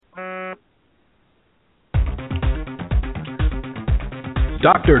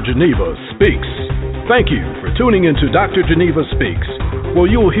Dr. Geneva Speaks. Thank you for tuning into Dr. Geneva Speaks, where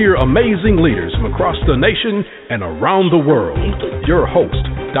you'll hear amazing leaders from across the nation and around the world. Your host,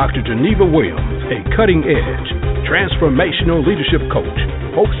 Dr. Geneva Williams, a cutting-edge, transformational leadership coach,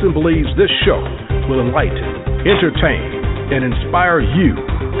 hopes and believes this show will enlighten, entertain, and inspire you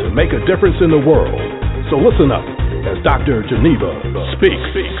to make a difference in the world. So listen up as Dr. Geneva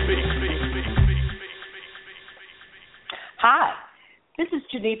Speaks. Hi, this is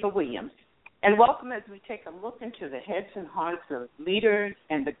Geneva Williams, and welcome as we take a look into the heads and hearts of leaders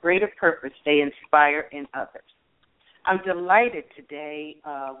and the greater purpose they inspire in others. I'm delighted today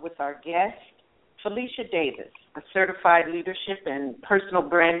with our guest, Felicia Davis, a certified leadership and personal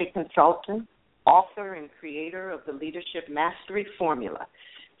branding consultant, author and creator of the Leadership Mastery Formula.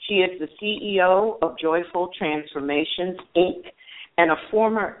 She is the CEO of Joyful Transformations, Inc., and a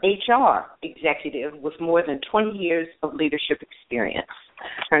former HR executive with more than 20 years of leadership experience.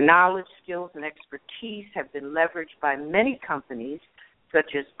 Her knowledge, skills, and expertise have been leveraged by many companies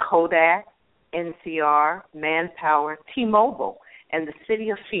such as Kodak, NCR, Manpower, T-Mobile, and the City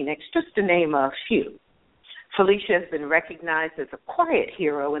of Phoenix, just to name a few. Felicia has been recognized as a quiet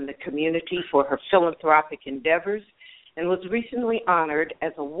hero in the community for her philanthropic endeavors and was recently honored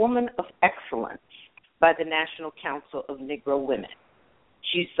as a Woman of Excellence by the National Council of Negro Women.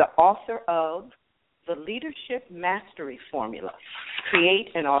 She's the author of The Leadership Mastery Formula, Create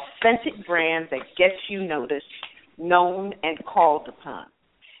an Authentic Brand That Gets You Noticed, Known, and Called Upon,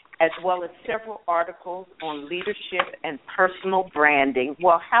 as well as several articles on leadership and personal branding.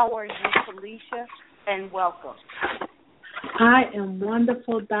 Well, how are you, Felicia? And welcome. I am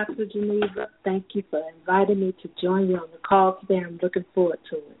wonderful, Dr. Geneva. Thank you for inviting me to join you on the call today. I'm looking forward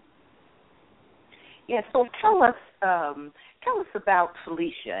to it. Yeah, so tell us about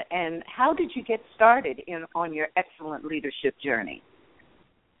Felicia, and how did you get started on your excellent leadership journey?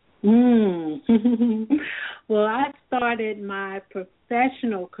 Well, I started my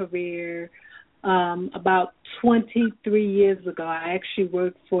professional career about 23 years ago. I actually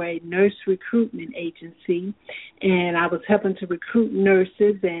worked for a nurse recruitment agency, and I was helping to recruit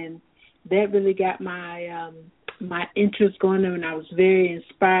nurses, and that really got my my interest going, and I was very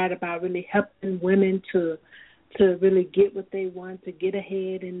inspired about really helping women to really get what they want, to get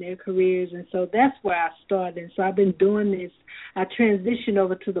ahead in their careers. And so that's where I started. And so I've been doing this. I transitioned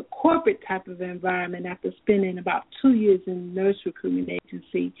over to the corporate type of environment after spending about 2 years in the nurse recruitment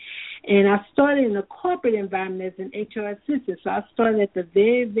agency. And I started in the corporate environment as an HR assistant. So I started at the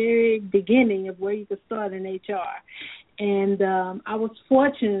very, very beginning of where you could start in HR. And I was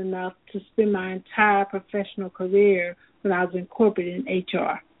fortunate enough to spend my entire professional career when I was in corporate in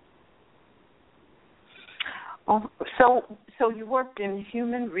HR. So you worked in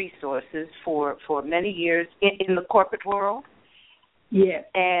human resources for many years in the corporate world? Yes.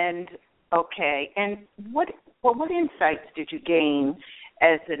 And what insights did you gain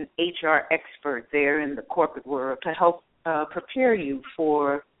as an HR expert there in the corporate world to help prepare you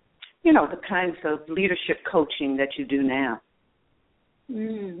for, the kinds of leadership coaching that you do now?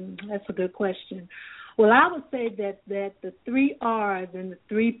 That's a good question. Well, I would say that the 3 R's and the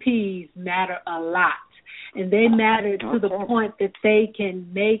 3 P's matter a lot. And they matter to the point that they can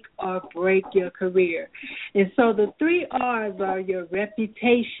make or break your career. And so the 3 R's are your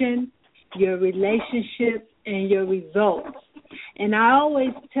reputation, your relationships, and your results. And I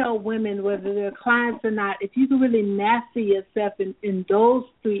always tell women, whether they're clients or not, if you can really master yourself in those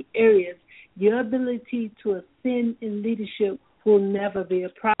 3 areas, your ability to ascend in leadership will never be a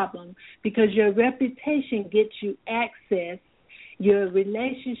problem, because your reputation gets you access, your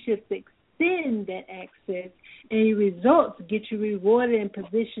relationships extend that access, and your results get you rewarded and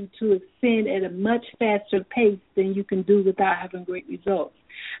positioned to ascend at a much faster pace than you can do without having great results.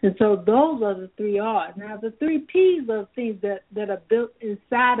 And so those are the 3 R's. Now, the 3 P's are things that are built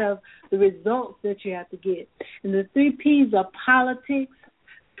inside of the results that you have to get. And the 3 P's are politics,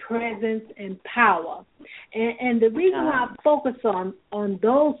 presence, and power. And the reason why I focus on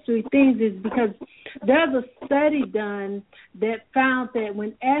those 3 things is because there's a study done that found that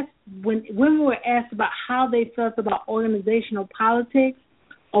when women were asked about how they felt about organizational politics,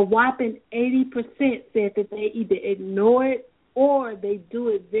 a whopping 80% said that they either ignore it or they do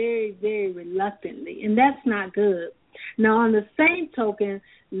it very, very reluctantly. And that's not good. Now, on the same token,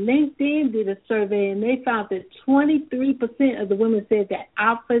 LinkedIn did a survey, and they found that 23% of the women said that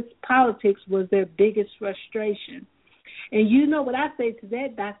office politics was their biggest frustration. And you know what I say to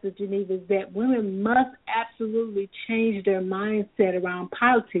that, Dr. Geneva, is that women must absolutely change their mindset around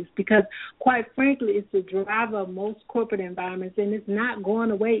politics, because, quite frankly, it's the driver of most corporate environments, and it's not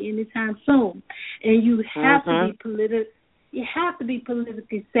going away anytime soon. And you have to be you have to be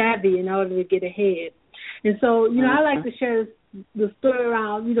politically savvy in order to get ahead. And so, I like to share the story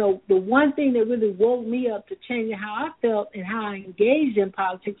around, the one thing that really woke me up to changing how I felt and how I engaged in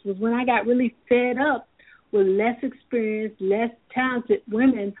politics was when I got really fed up with less experienced, less talented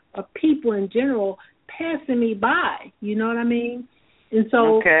women or people in general passing me by. You know what I mean? And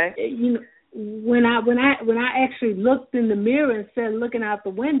so, when I actually looked in the mirror instead of looking out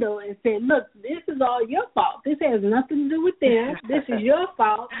the window and said, look, this is all your fault. This has nothing to do with them. This is your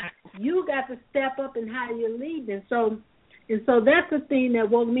fault. You got to step up in how you're leading. And so that's the thing that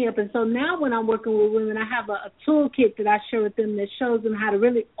woke me up. And so now when I'm working with women, I have a toolkit that I share with them that shows them how to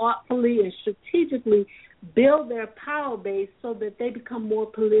really artfully and strategically build their power base so that they become more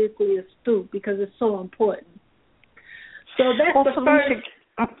politically astute, because it's so important. So that's the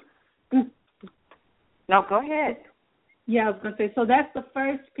first. No, go ahead. Yeah, I was going to say, so that's the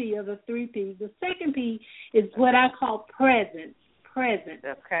first P of the 3 Ps. The second P is what I call presence.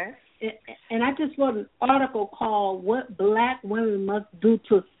 Okay. And I just wrote an article called What Black Women Must Do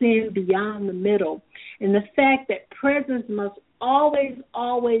to Ascend Beyond the Middle. And the fact that presence must always,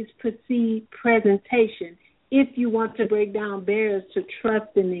 always precede presentation if you want to break down barriers to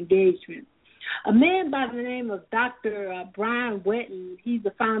trust and engagement. A man by the name of Dr. Brian Wetton, he's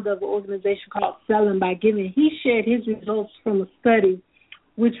the founder of an organization called Selling by Giving. He shared his results from a study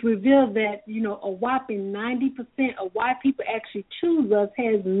which revealed that, a whopping 90% of why people actually choose us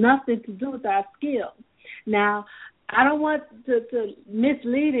has nothing to do with our skill. Now, I don't want to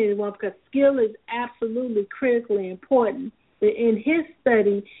mislead anyone, because skill is absolutely critically important. But in his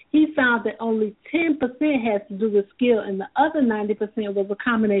study, he found that only 10% has to do with skill, and the other 90% was a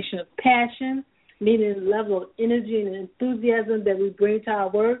combination of passion, meaning the level of energy and enthusiasm that we bring to our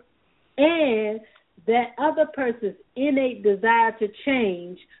work, and that other person's innate desire to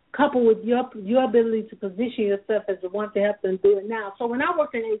change, coupled with your ability to position yourself as the one to help them do it now. So when I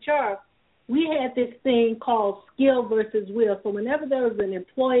worked in HR, we had this thing called skill versus will. So whenever there was an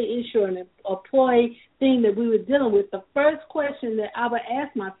employee issue or an employee thing that we were dealing with, the first question that I would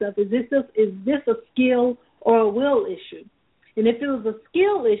ask myself is this a skill or a will issue? And if it was a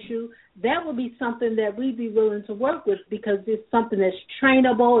skill issue, that would be something that we'd be willing to work with, because it's something that's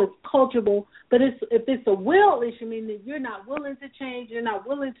trainable, it's coachable. But if it's a will issue, meaning that you're not willing to change, you're not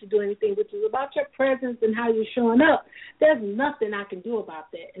willing to do anything, which is about your presence and how you're showing up, there's nothing I can do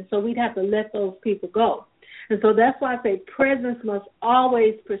about that. And so we'd have to let those people go. And so that's why I say presence must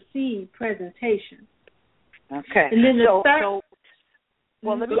always precede presentation. Okay. And then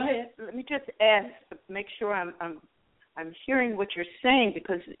let me just ask, make sure I'm hearing what you're saying,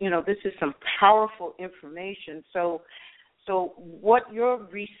 because, this is some powerful information. So what your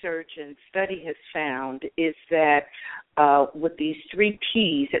research and study has found is that with these 3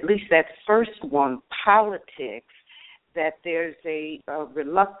 Ps, at least that first one, politics, that there's a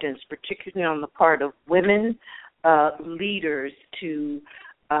reluctance, particularly on the part of women leaders, to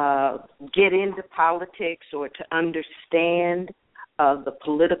get into politics or to understand the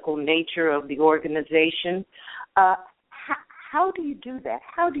political nature of the organization. How do you do that?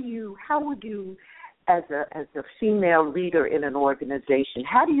 How would you, as a female leader in an organization,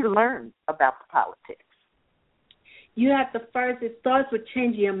 how do you learn about the politics? You have to first, it starts with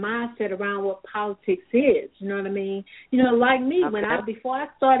changing your mindset around what politics is. You know what I mean? Like me, okay. Before I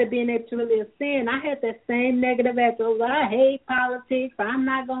started being able to really ascend, I had that same negative attitude. I hate politics. I'm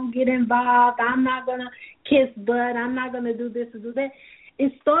not going to get involved. I'm not going to kiss butt. I'm not going to do this or do that.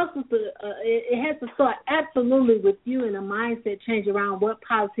 It starts with it has to start absolutely with you and a mindset change around what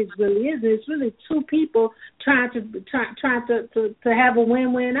politics really is. And it's really 2 people trying to have a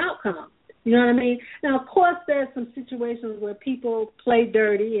win-win outcome. You know what I mean? Now, of course, there's some situations where people play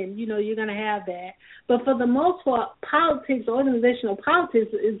dirty, and, you're going to have that. But for the most part, politics, organizational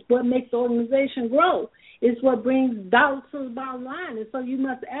politics, is what makes the organization grow. It's what brings dollars to the bottom line. And so you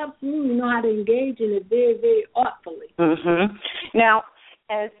must absolutely know how to engage in it very, very artfully. Mm-hmm. Now,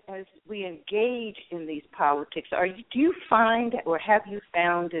 as we engage in these politics, do you find, or have you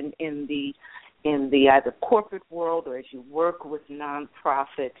found in the either corporate world or as you work with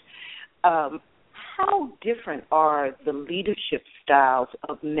nonprofits, how different are the leadership styles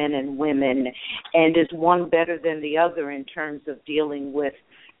of men and women, and is one better than the other in terms of dealing with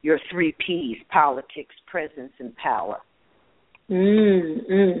your 3 Ps, politics, presence, and power?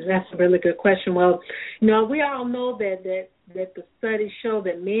 That's a really good question. Well, we all know that the studies show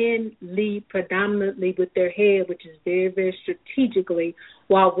that men lead predominantly with their head, which is very, very strategically,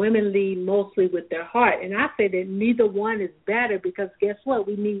 while women lead mostly with their heart. And I say that neither one is better, because guess what?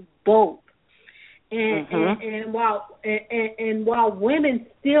 We need both. And while women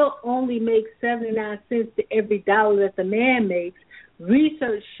still only make 79 cents to every dollar that the man makes,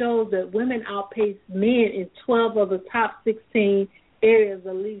 research shows that women outpace men in 12 of the top 16 areas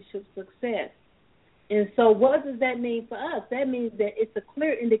of leadership success. And so what does that mean for us? That means that it's a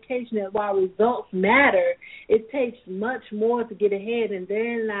clear indication that while results matter, it takes much more to get ahead, and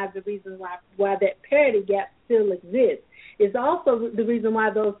therein lies the reason why that parity gap still exists. It's also the reason why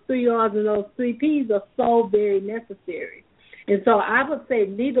those 3 R's and those 3 P's are so very necessary. And so I would say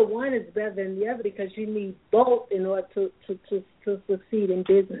neither one is better than the other because you need both in order to succeed in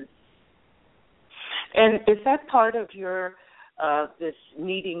business. And is that part of your this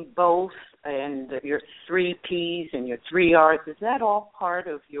needing both and your 3 P's and your 3 R's? Is that all part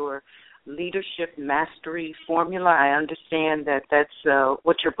of your leadership mastery formula? I understand that that's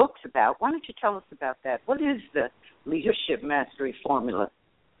what your book's about. Why don't you tell us about that? What is the leadership mastery formula?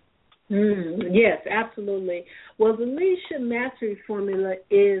 Yes, absolutely. Well, the leadership mastery formula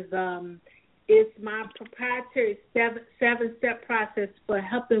is it's my proprietary seven-step process for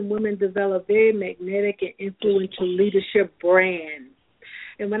helping women develop very magnetic and influential leadership brands.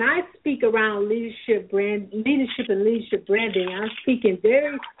 And when I speak around leadership and leadership branding, I'm speaking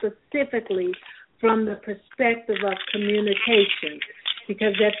very specifically from the perspective of communication,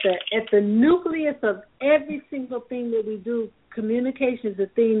 because at the nucleus of every single thing that we do, communication is the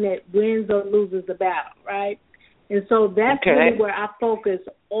thing that wins or loses the battle, right? And so that's really where I focus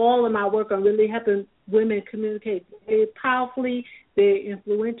all of my work on, really helping women communicate very powerfully, very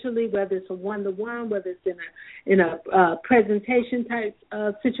influentially, whether it's a one-to-one, whether it's in a presentation type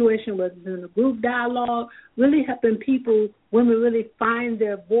situation, whether it's in a group dialogue, really helping women really find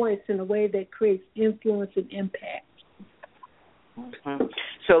their voice in a way that creates influence and impact. Mm-hmm.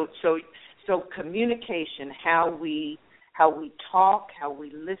 So communication, how we talk, how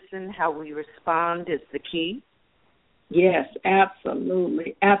we listen, how we respond is the key? Yes,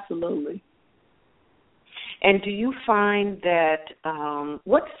 absolutely, absolutely. And do you find that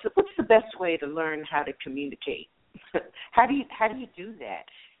what's the best way to learn how to communicate? How do you do that?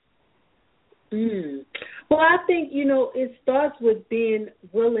 Well, I think it starts with being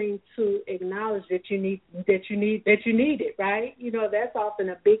willing to acknowledge that you need it, right? That's often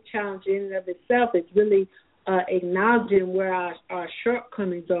a big challenge in and of itself. It's really acknowledging where our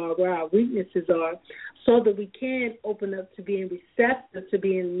shortcomings are, where our weaknesses are, so that we can open up to being receptive, to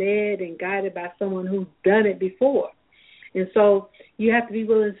being led and guided by someone who's done it before. And so you have to be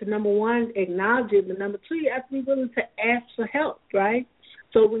willing to, number one, acknowledge it, but number two, you have to be willing to ask for help, right?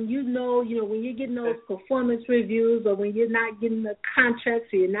 So when when you're getting those performance reviews, or when you're not getting the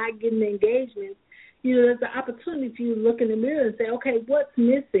contracts, or you're not getting the engagements, there's an opportunity for you to look in the mirror and say, okay, what's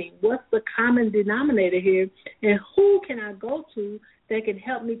missing? What's the common denominator here? And who can I go to that can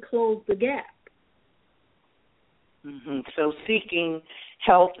help me close the gap? Mm-hmm. So seeking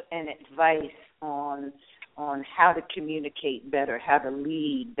help and advice on how to communicate better, how to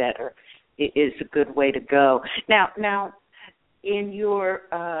lead better is a good way to go. Now, in your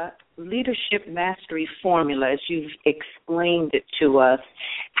leadership mastery formula, as you've explained it to us,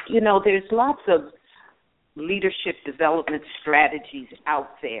 there's lots of leadership development strategies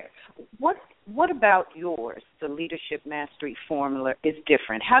out there. What about yours, the leadership mastery formula, is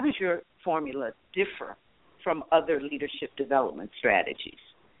different? How does your formula differ from other leadership development strategies?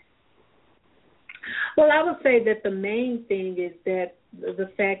 Well, I would say that the main thing is that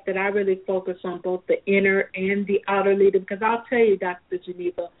the fact that I really focus on both the inner and the outer leader, because I'll tell you, Dr.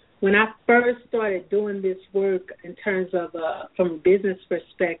 Geneva, when I first started doing this work in terms of from a business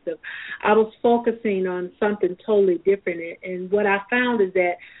perspective, I was focusing on something totally different. And what I found is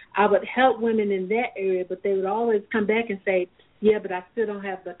that I would help women in that area, but they would always come back and say, yeah, but I still don't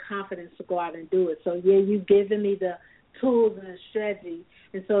have the confidence to go out and do it. So, yeah, you've given me the tools and the strategy.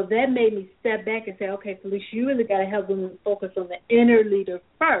 And so that made me step back and say, okay, Felicia, you really got to help women focus on the inner leader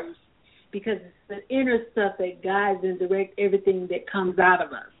first, because it's the inner stuff that guides and directs everything that comes out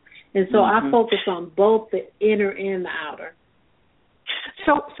of us. And so I focus on both the inner and the outer.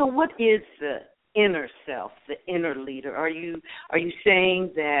 So what is the inner self, the inner leader? Are you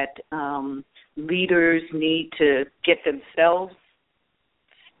saying that leaders need to get themselves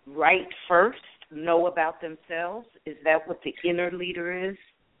right first, know about themselves? Is that what the inner leader is?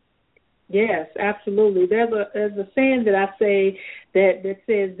 Yes, absolutely. There's a saying that I say that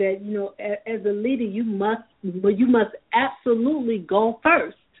says that, as a leader, you must absolutely go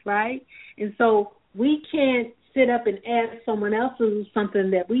first, right? And so we can't sit up and ask someone else to do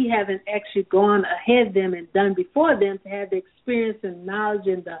something that we haven't actually gone ahead of them and done before them to have the experience and knowledge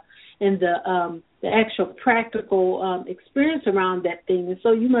and the actual practical experience around that thing. And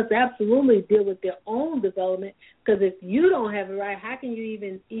so you must absolutely deal with their own development, because if you don't have it right, how can you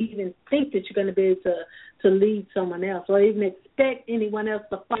even think that you're going to be able to lead someone else or even expect anyone else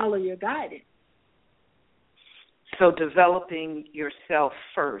to follow your guidance? So developing yourself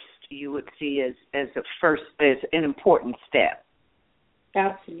first, you would see as an important step.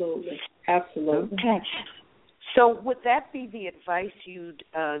 Absolutely. Okay. So would that be the advice you'd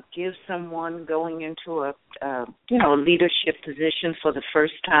give someone going into a leadership position for the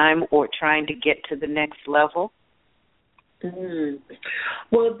first time or trying to get to the next level? Mm-hmm.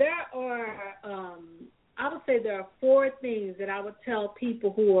 Well, there are. I would say there are 4 things that I would tell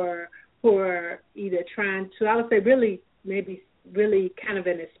people who are either trying to. I would say really kind of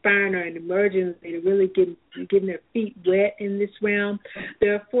an aspiring or an emerging leader, really getting their feet wet in this realm.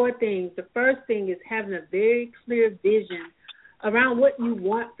 There are 4 things. The first thing is having a very clear vision around what you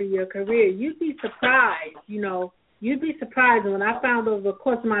want for your career. You'd be surprised, when I found over the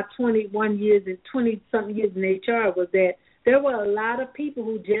course of my 21 years and 20-something years in HR was that there were a lot of people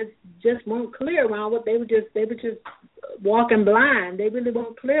who just weren't clear around what they were just walking blind. They really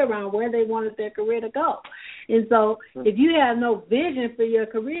weren't clear around where they wanted their career to go. And so if you have no vision for your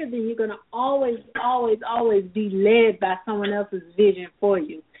career, then you're going to always be led by someone else's vision for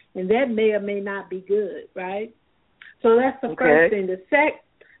you. And that may or may not be good, right? So that's the first thing.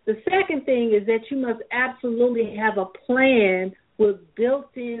 The second thing is that you must absolutely have a plan with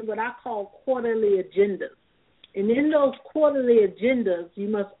built-in what I call quarterly agendas. And in those quarterly agendas, you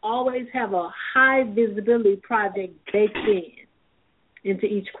must always have a high visibility project baked into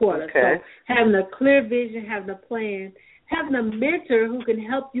each quarter. Okay. So having a clear vision, having a plan, having a mentor who can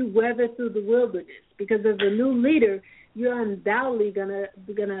help you weather through the wilderness. Because as a new leader, you're undoubtedly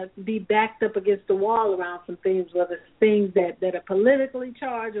gonna be backed up against the wall around some things, whether it's things that are politically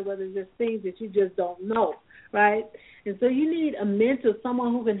charged or whether it's just things that you just don't know, right? And so you need a mentor,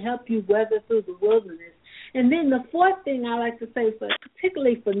 someone who can help you weather through the wilderness. And then the 4th thing I like to say,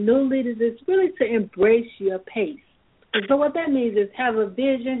 particularly for new leaders, is really to embrace your pace. And so what that means is have a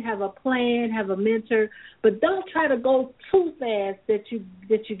vision, have a plan, have a mentor, but don't try to go too fast that you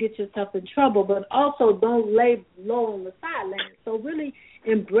get yourself in trouble, but also don't lay low on the sidelines. So really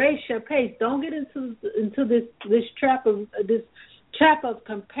embrace your pace. Don't get into this trap of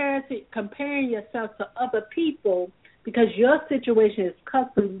comparing yourself to other people, because your situation is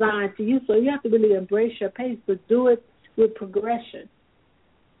custom designed to you, so you have to really embrace your pace, but do it with progression.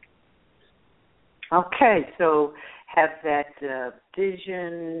 Okay, so have that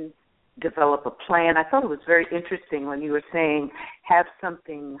vision, develop a plan. I thought it was very interesting when you were saying have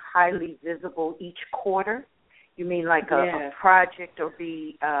something highly visible each quarter. You mean like a project or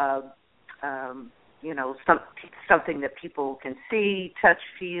be, something that people can see, touch,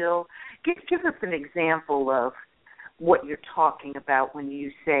 feel. Give us an example of what you're talking about when you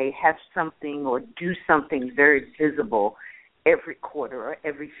say have something or do something very visible every quarter or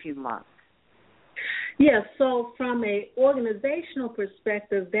every few months. Yeah, so from an organizational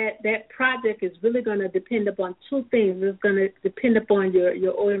perspective, that project is really going to depend upon 2 things. It's going to depend upon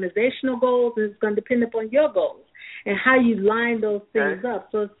your organizational goals, and it's going to depend upon your goals and how you line those things up.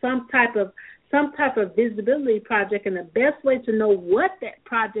 So some type of visibility project, and the best way to know what that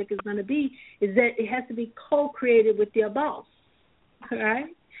project is going to be is that it has to be co-created with your boss, all right?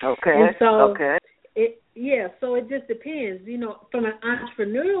 Okay. And so so it just depends. From an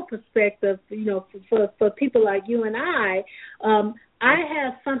entrepreneurial perspective, for people like you and I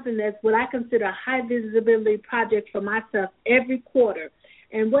have something that's what I consider a high visibility project for myself every quarter.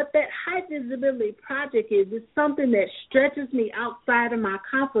 And what that high visibility project is something that stretches me outside of my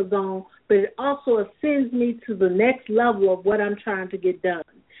comfort zone, but it also ascends me to the next level of what I'm trying to get done.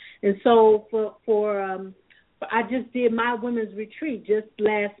 And so I just did my women's retreat just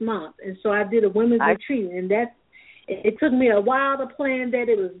last month. And so I did a women's retreat, and it took me a while to plan that.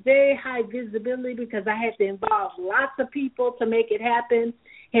 It was very high visibility because I had to involve lots of people to make it happen.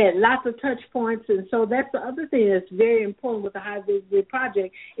 Had lots of touch points, and so that's the other thing that's very important with the high visibility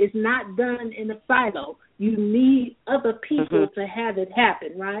project. It's not done in a silo. You need other people to have it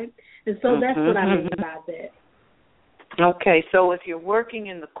happen, right? And so that's what I mean by that. Okay, so if you're working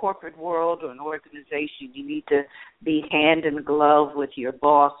in the corporate world or an organization, you need to be hand in glove with your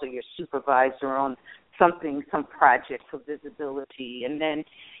boss or your supervisor on some project for visibility. And then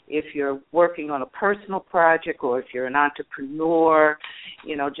if you're working on a personal project or if you're an entrepreneur,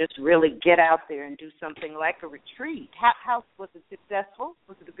 just really get out there and do something like a retreat. How was it successful?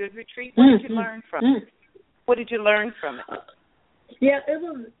 Was it a good retreat? What did you learn from it? What did you learn from it? Yeah, it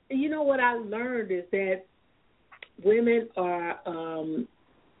was, what I learned is that women are,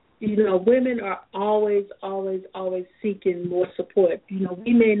 women are always, always, always seeking more support.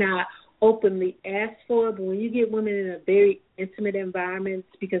 We may not openly ask for it, but when you get women in a very intimate environment,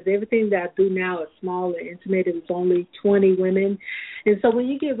 because everything that I do now is small and intimate, it was only 20 women. And so when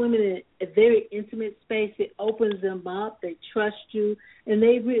you get women in a very intimate space, it opens them up, they trust you, and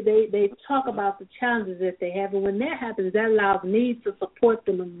they talk about the challenges that they have. And when that happens, that allows me to support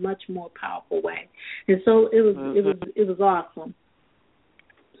them in a much more powerful way. And so it was awesome.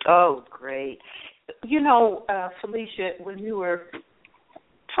 Oh, great. Felicia, when you were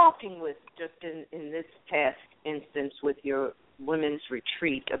talking with, just in this past instance with your women's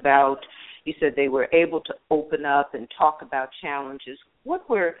retreat about, you said they were able to open up and talk about challenges. What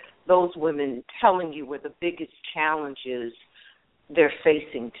were those women telling you were the biggest challenges they're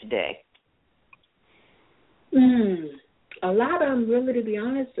facing today? A lot of them, really, to be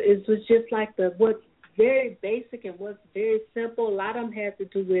honest, was just like what's very basic and what's very simple. A lot of them had to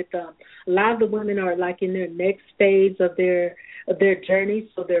do with a lot of the women are like in their next phase of their journey,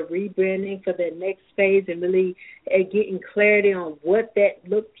 so they're rebranding for their next phase and really getting clarity on what that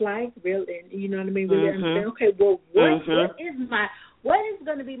looks like. Really, you know what I mean? Really understand. Okay, well, what is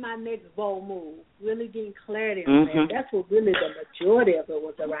going to be my next bold move? Really getting clarity on that. That's what really the majority of it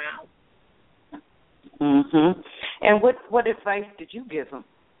was around. And what advice did you give them?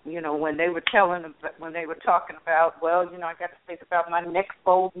 When they were talking about, I got to think about my next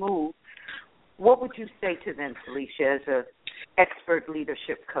bold move. What would you say to them, Felicia, as an expert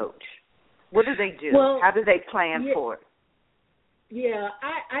leadership coach? What do they do? How do they plan for it? Yeah,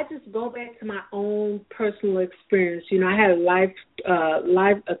 I just go back to my own personal experience. I had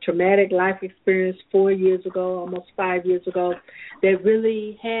a traumatic life experience 4 years ago, almost 5 years ago, that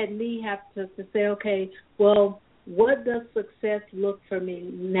really had me have to say, okay, well, what does success look for me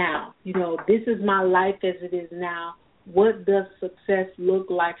now? This is my life as it is now. What does success look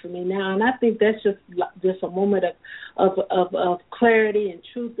like for me now? And I think that's just a moment of clarity and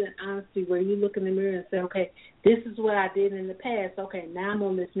truth and honesty, where you look in the mirror and say, okay, this is what I did in the past. Okay, now I'm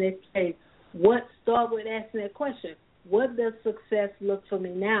on this next phase. Start with asking that question. What does success look for me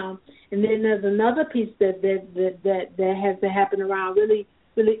now? And then there's another piece that has to happen around really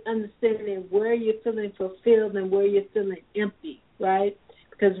understanding where you're feeling fulfilled and where you're feeling empty, right?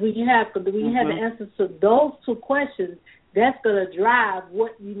 Because when you have the answers to those two questions, that's going to drive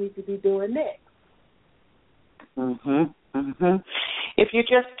what you need to be doing next. If you're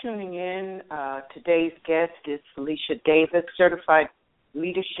just tuning in, today's guest is Felicia Davis, certified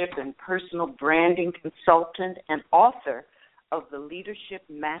leadership and personal branding consultant and author of the Leadership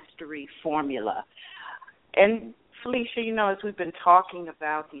Mastery Formula. And Felicia, as we've been talking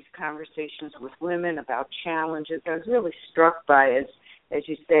about these conversations with women about challenges, I was really struck by, as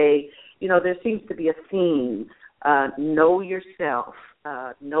you say, there seems to be a theme. Know yourself,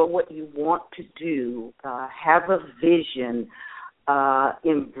 know what you want to do, have a vision,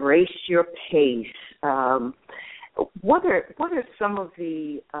 embrace your pace. What are some of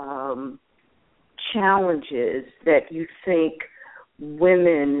the challenges that you think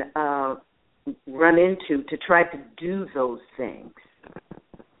women run into to try to do those things?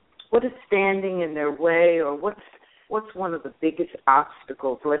 What is standing in their way, or what's one of the biggest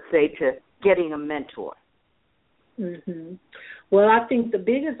obstacles, let's say, to getting a mentor? Well, I think the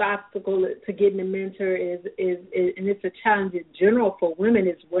biggest obstacle to getting a mentor is and it's a challenge in general for women,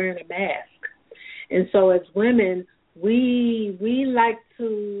 is wearing a mask. And so as women, we like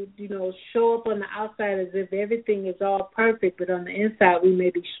to, show up on the outside as if everything is all perfect, but on the inside we may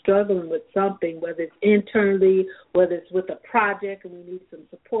be struggling with something, whether it's internally, whether it's with a project and we need some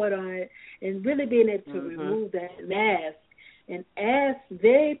support on it, and really being able to remove that mask and ask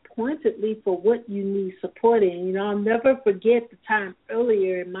very pointedly for what you need support in. I'll never forget the time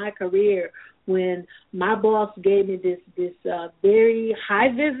earlier in my career when my boss gave me this very high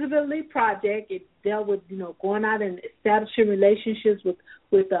visibility project. It dealt with, going out and establishing relationships with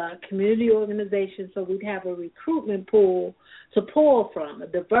community organizations, so we'd have a recruitment pool to pull from, a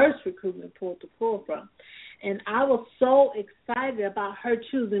diverse recruitment pool to pull from. And I was so excited about her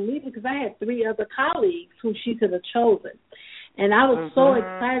choosing me because I had 3 other colleagues who she could have chosen. And I was so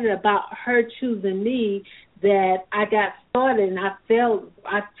excited about her choosing me that I got started, and I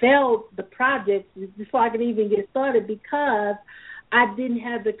failed the project before I could even get started because I didn't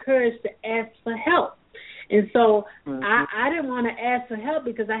have the courage to ask for help. And so I didn't want to ask for help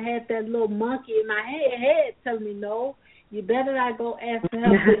because I had that little monkey in my head telling me, no, you better not go ask for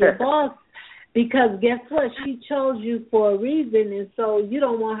help with your boss. Because guess what? She chose you for a reason, and so you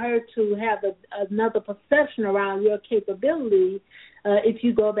don't want her to have another perception around your capability if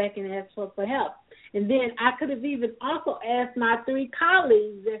you go back and ask her for help. And then I could have even also asked my 3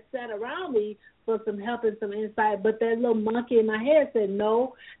 colleagues that sat around me for some help and some insight, but that little monkey in my head said,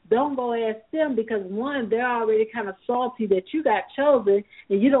 no, don't go ask them because, one, they're already kind of salty that you got chosen,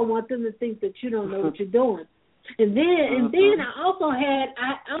 and you don't want them to think that you don't know what you're doing. And then I also had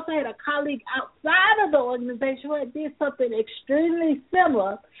a colleague outside of the organization who did something extremely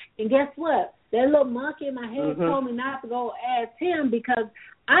similar, and guess what? That little monkey in my head told me not to go ask him because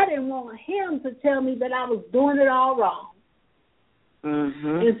I didn't want him to tell me that I was doing it all wrong.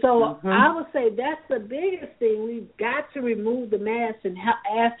 And so I would say that's the biggest thing. We've got to remove the mask and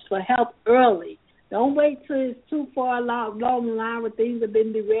ask for help early. Don't wait till it's too far along the line where things have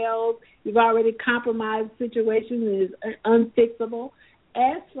been derailed. You've already compromised the situation and it's unfixable.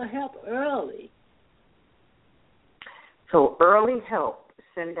 Ask for help early. So early help,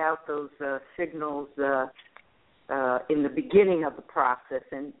 send out those signals in the beginning of the process.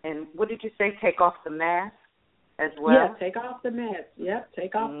 And what did you say, take off the mask as well? Yeah, take off the mask. Yep,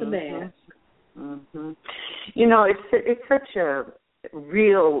 take off the mask. You know, it's such a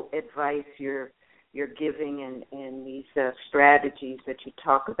real advice you're giving and these strategies that you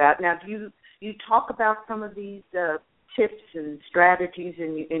talk about. Now, do you talk about some of these tips and strategies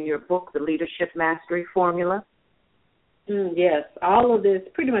in your book, The Leadership Mastery Formula? Yes, all of this,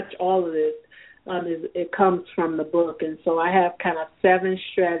 pretty much all of this, it comes from the book. And so I have kind of 7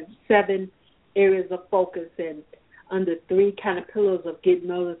 areas of focus and under 3 kind of pillars of get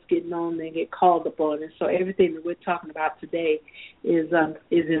noticed, get known, and get called upon. And so everything that we're talking about today is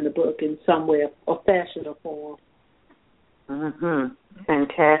in the book in some way or fashion or form.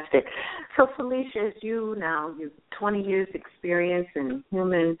 Fantastic. So, Felicia, as you've 20 years experience in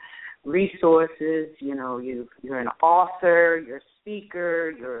human resources, you're an author, you're a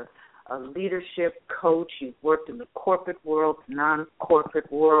speaker, you're a leadership coach, you've worked in the corporate world,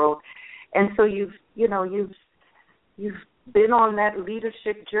 non-corporate world, and so you've been on that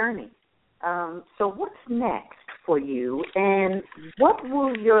leadership journey. So what's next for you, and what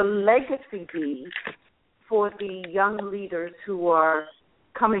will your legacy be for the young leaders who are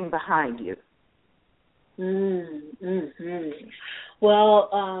coming behind you?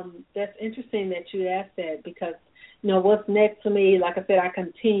 Well, that's interesting that you asked that because, what's next for me, like I said, I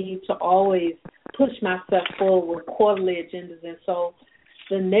continue to always push myself forward with quarterly agendas. And so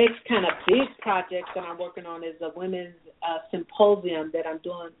the next kind of big project that I'm working on is a women's symposium that I'm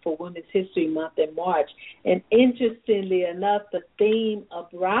doing for Women's History Month in March. And interestingly enough, the theme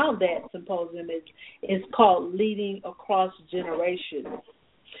around that symposium is called Leading Across Generations.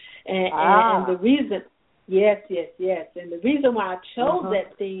 And the reason... Yes. And the reason why I chose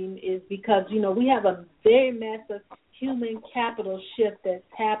that theme is because, we have a very massive human capital shift that's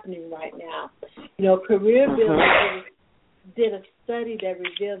happening right now. Career Builders did a study that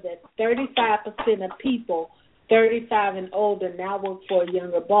revealed that 35% of people 35 and older now work for a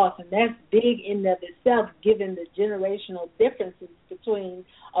younger boss, and that's big in and of itself given the generational differences between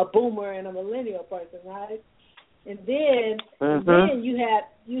a boomer and a millennial person, right? And then you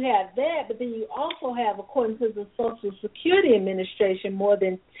have that, but then you also have, according to the Social Security Administration, more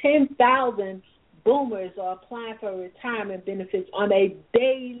than 10,000 boomers are applying for retirement benefits on a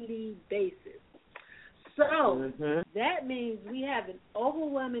daily basis. So that means we have an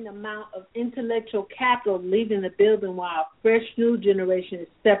overwhelming amount of intellectual capital leaving the building while a fresh new generation is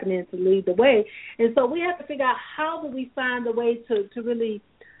stepping in to lead the way. And so we have to figure out how do we find a way to really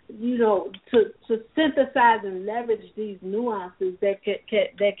to synthesize and leverage these nuances that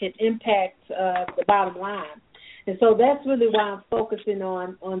can impact the bottom line. And so that's really why I'm focusing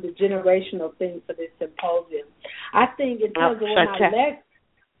on the generational thing for this symposium. I think in terms of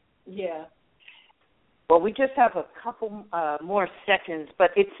Well, we just have a couple more seconds,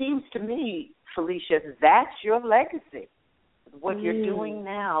 but it seems to me, Felicia, that's your legacy. What you're doing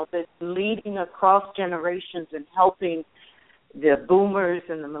now, that's leading across generations and helping the boomers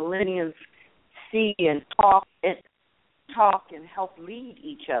and the millennials see and talk and help lead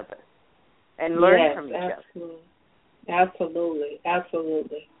each other and learn from each other. Absolutely.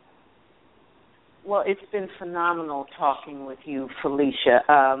 Well, it's been phenomenal talking with you, Felicia.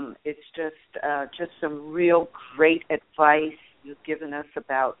 It's just some real great advice you've given us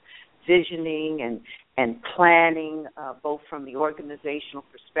about visioning and planning, both from the organizational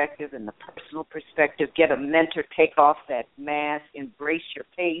perspective and the personal perspective. Get a mentor, take off that mask, embrace your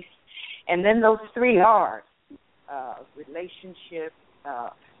pace. And then those 3 R's, relationship,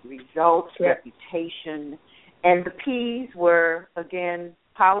 results, reputation. And the P's were, again,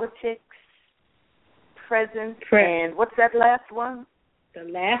 politics, presence, and what's that last one? The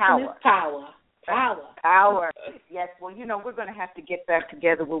last one is power. Power. Yes, well, we're going to have to get back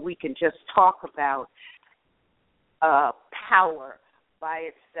together where we can just talk about power by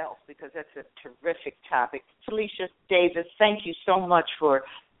itself, because that's a terrific topic. Felicia Davis, thank you so much for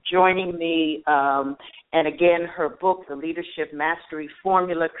joining me. And again, her book, The Leadership Mastery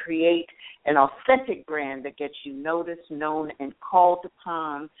Formula, Create an Authentic Brand That Gets You Noticed, Known, and Called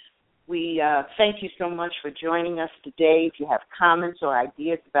Upon. We thank you so much for joining us today. If you have comments or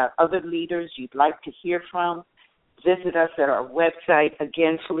ideas about other leaders you'd like to hear from, visit us at our website.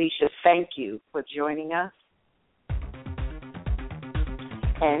 Again, Felicia, thank you for joining us.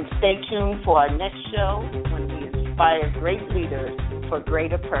 And stay tuned for our next show when we inspire great leaders for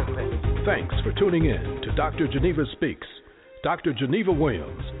greater purpose. Thanks for tuning in to Dr. Geneva Speaks. Dr. Geneva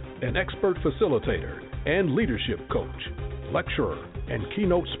Williams, an expert facilitator and leadership coach, lecturer, and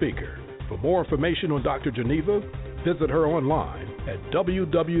keynote speaker. For more information on Dr. Geneva, visit her online at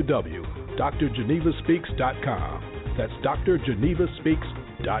www.drgenevaspeaks.com. That's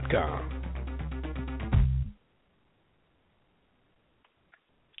drgenevaspeaks.com.